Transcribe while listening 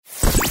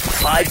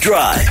5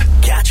 Drive.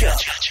 Catch up.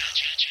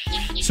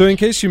 So in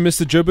case you missed,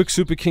 the Joburg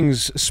Super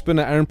Kings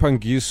spinner Aaron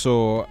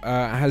Phangiso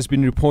has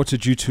been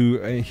reported due to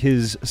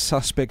his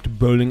suspect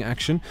bowling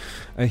action.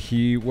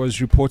 He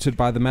was reported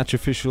by the match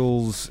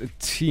officials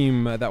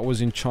team that was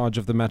in charge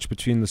of the match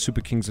between the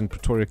Super Kings and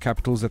Pretoria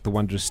Capitals at the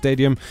Wanderers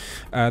Stadium,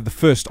 the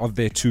first of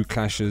their two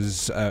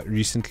clashes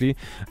recently.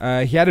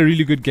 He had a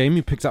really good game.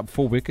 He picked up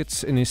 4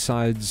 wickets in his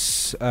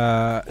side's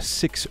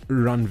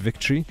 6-run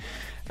victory.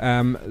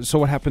 So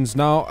what happens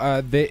now?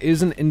 There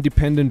is an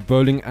independent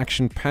bowling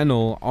action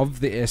panel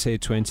of the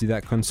SA20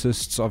 that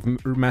consists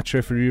of match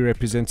referee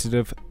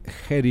representative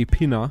Gerry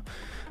Pina,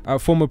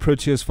 former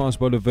Proteas fast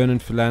bowler Vernon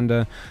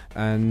Philander,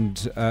 and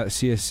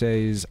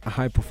CSA's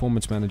high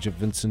performance manager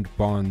Vincent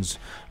Barnes.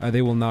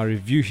 They will now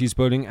review his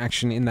bowling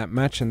action in that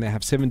match, and they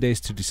have 7 days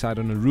to decide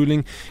on a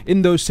ruling.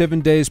 In those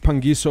 7 days,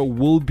 Phangiso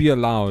will be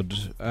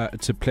allowed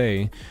to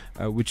play,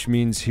 which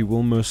means he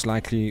will most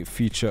likely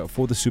feature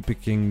for the Super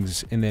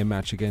Kings in their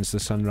match against the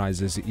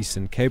Sunrisers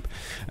Eastern Cape.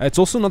 It's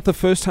also not the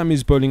first time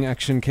his bowling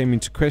action came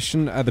into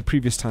question, the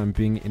previous time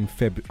being in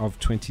Feb of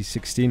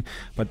 2016,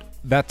 but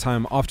that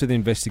time after the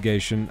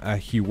investigation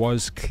he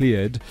was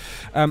cleared.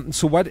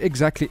 So what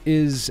exactly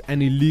is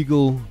an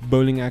illegal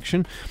bowling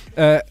action?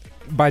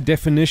 By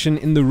definition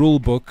in the rule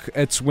book,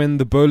 it's when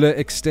the bowler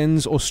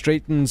extends or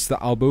straightens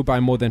the elbow by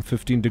more than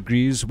 15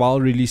 degrees while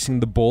releasing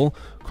the ball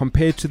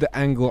compared to the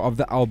angle of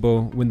the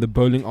elbow when the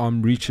bowling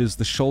arm reaches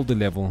the shoulder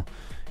level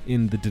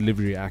in the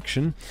delivery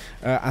action.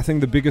 I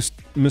think the biggest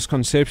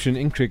misconception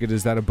in cricket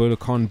is that a bowler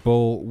can't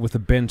bowl with a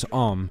bent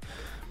arm.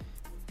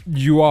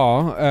 You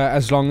are,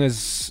 as long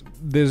as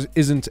there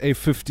isn't a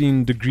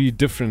 15-degree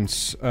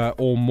difference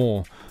or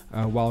more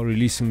while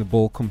releasing the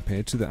ball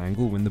compared to the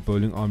angle when the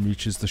bowling arm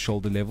reaches the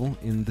shoulder level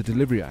in the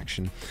delivery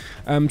action.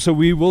 So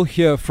we will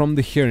hear from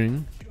the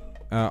hearing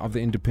of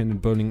the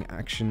independent bowling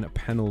action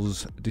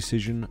panel's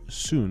decision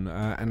soon.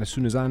 And as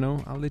soon as I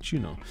know, I'll let you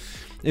know.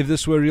 If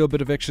this were a real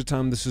bit of extra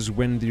time, this is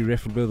when the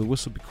ref will blow the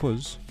whistle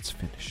because it's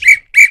finished.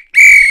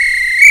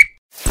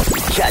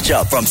 Catch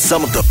up from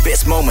some of the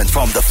best moments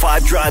from the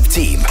 5 Drive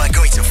team by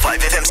going to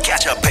 5FM's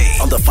catch-up page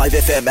on the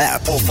 5FM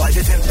app or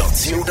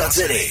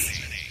 5FM.co.za.